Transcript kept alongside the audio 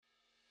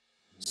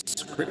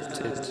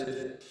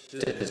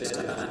Scripted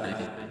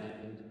Design.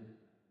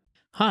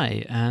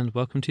 Hi, and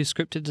welcome to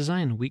Scripted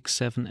Design, Week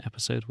 7,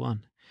 Episode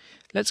 1.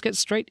 Let's get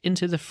straight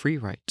into the free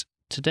write.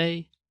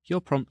 Today, your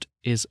prompt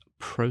is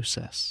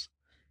process.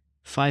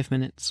 5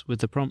 minutes with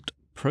the prompt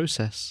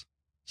process,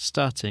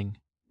 starting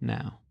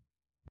now.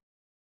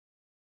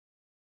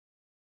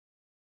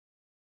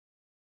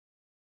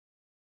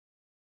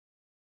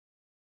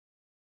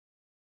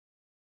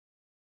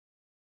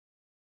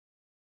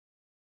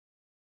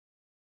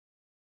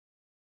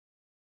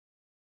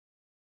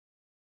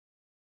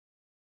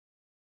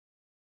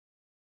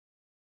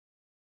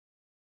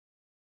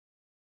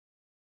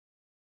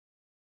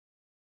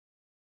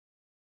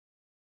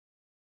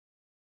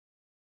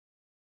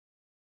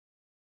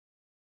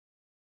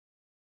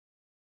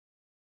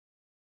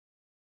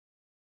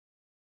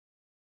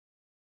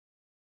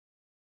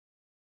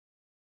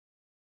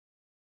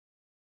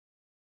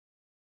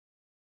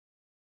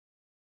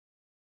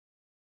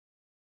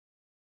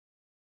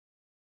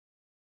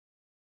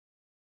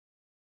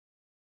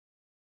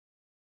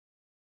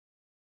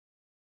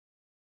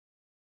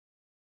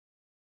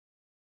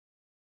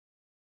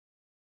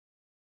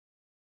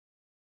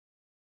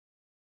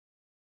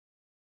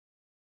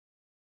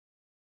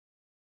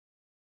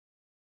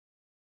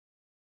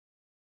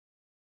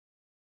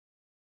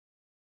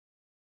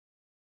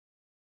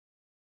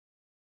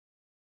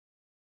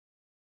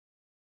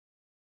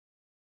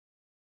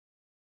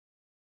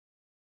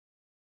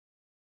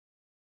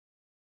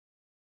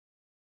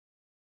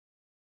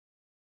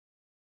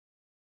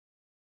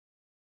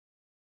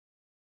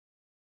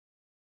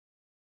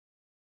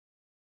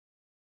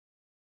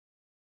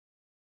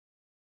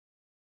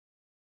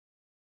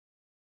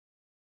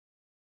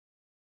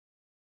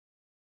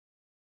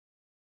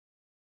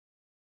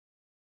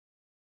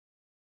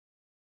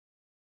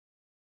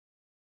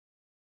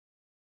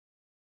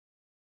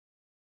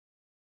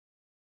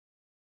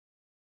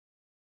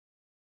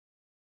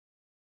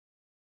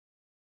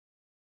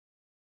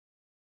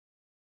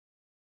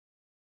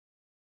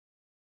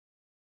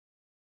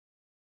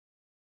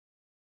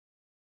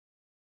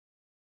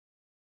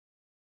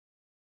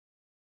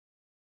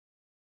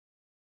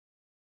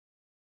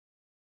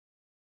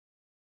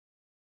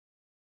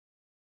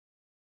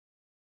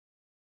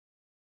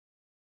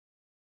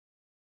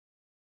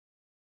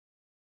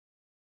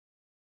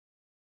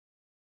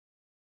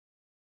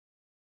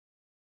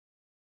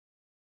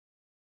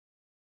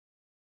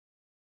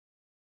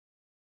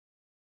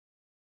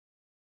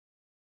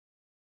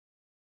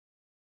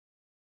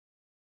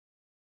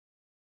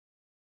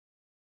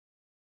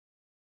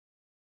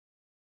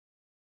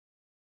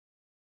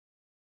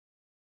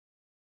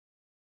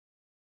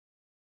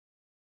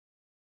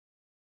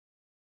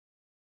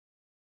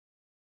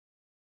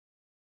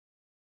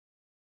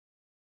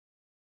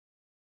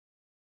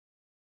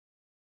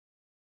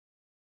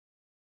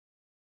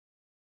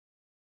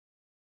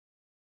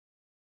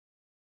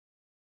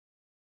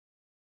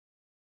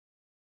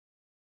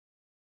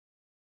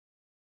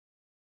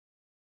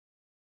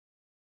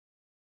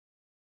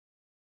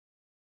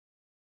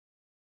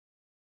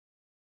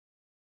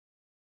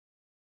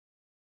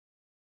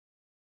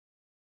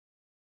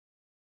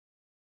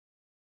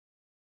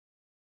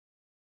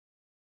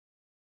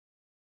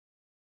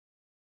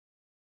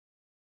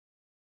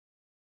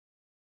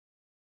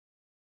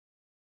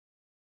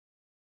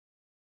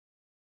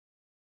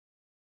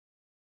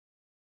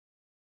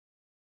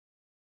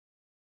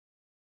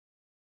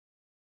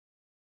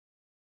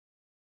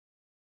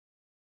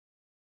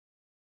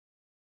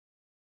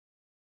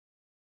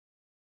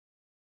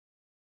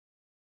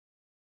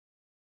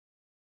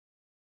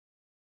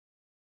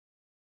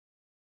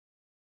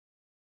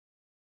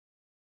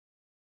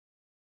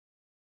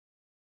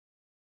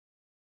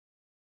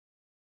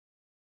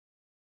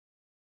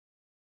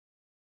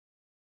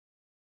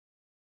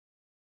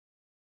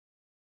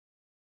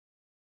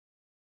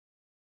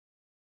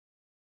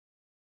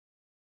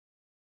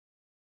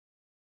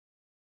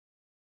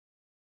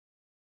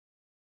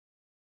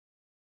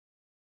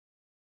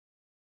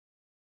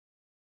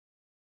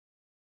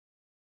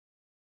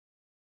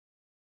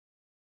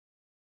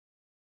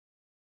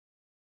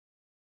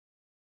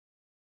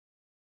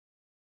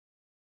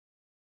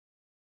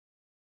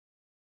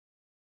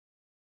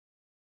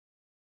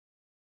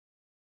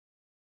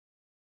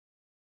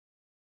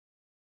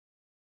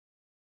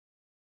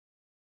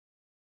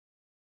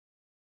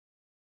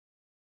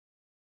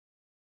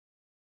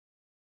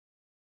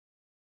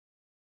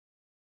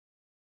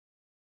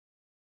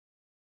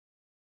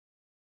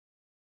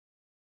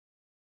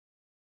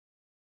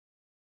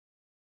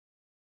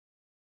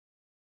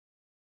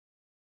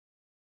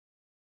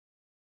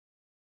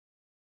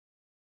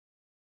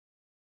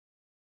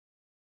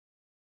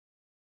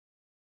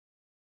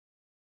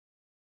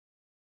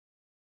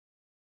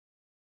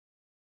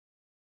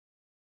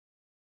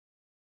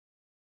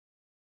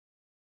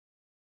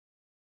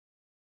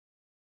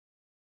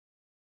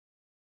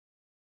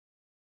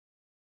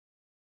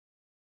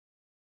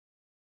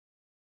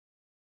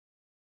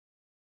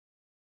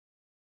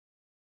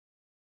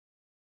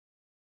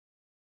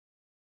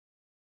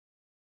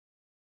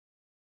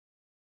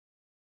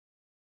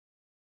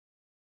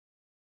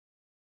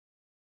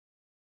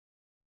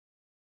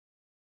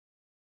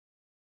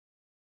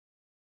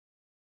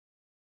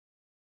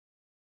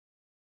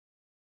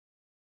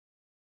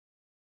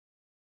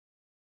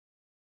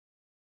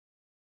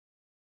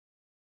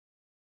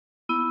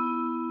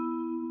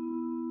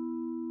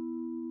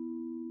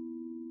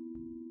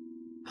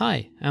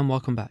 Hi, and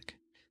welcome back.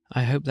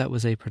 I hope that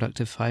was a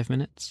productive 5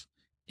 minutes.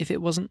 If it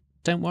wasn't,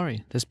 don't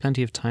worry, there's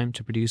plenty of time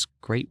to produce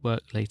great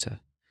work later.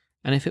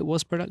 And if it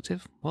was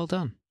productive, well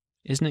done.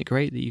 Isn't it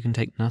great that you can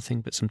take nothing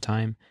but some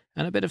time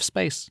and a bit of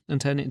space and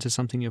turn it into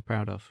something you're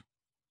proud of?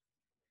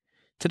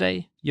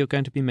 Today, you're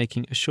going to be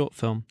making a short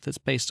film that's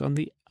based on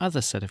the other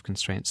set of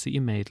constraints that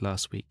you made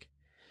last week.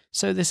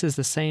 So this is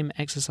the same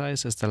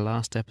exercise as the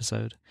last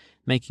episode,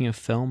 making a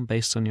film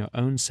based on your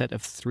own set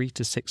of 3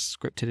 to 6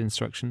 scripted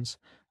instructions,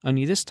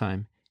 only this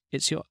time,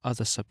 it's your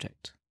other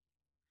subject.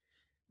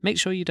 Make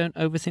sure you don't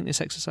overthink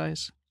this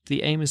exercise.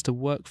 The aim is to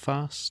work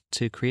fast,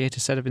 to create a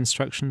set of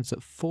instructions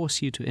that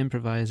force you to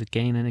improvise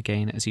again and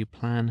again as you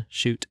plan,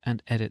 shoot,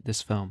 and edit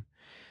this film.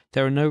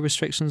 There are no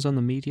restrictions on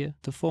the media,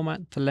 the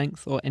format, the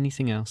length, or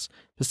anything else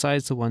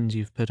besides the ones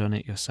you've put on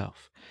it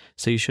yourself,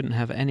 so you shouldn't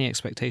have any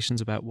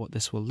expectations about what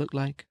this will look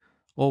like,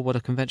 or what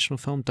a conventional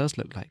film does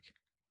look like.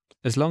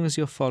 As long as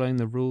you're following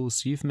the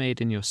rules you've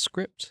made in your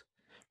script,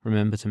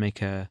 remember to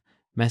make a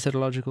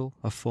methodological,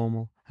 a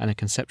formal, and a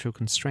conceptual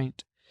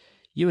constraint,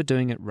 you are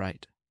doing it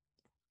right.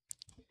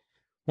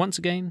 Once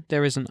again,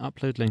 there is an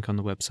upload link on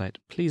the website.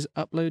 Please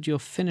upload your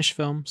finished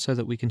film so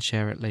that we can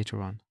share it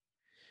later on.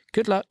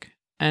 Good luck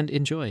and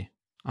enjoy.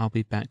 I'll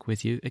be back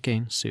with you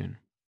again soon.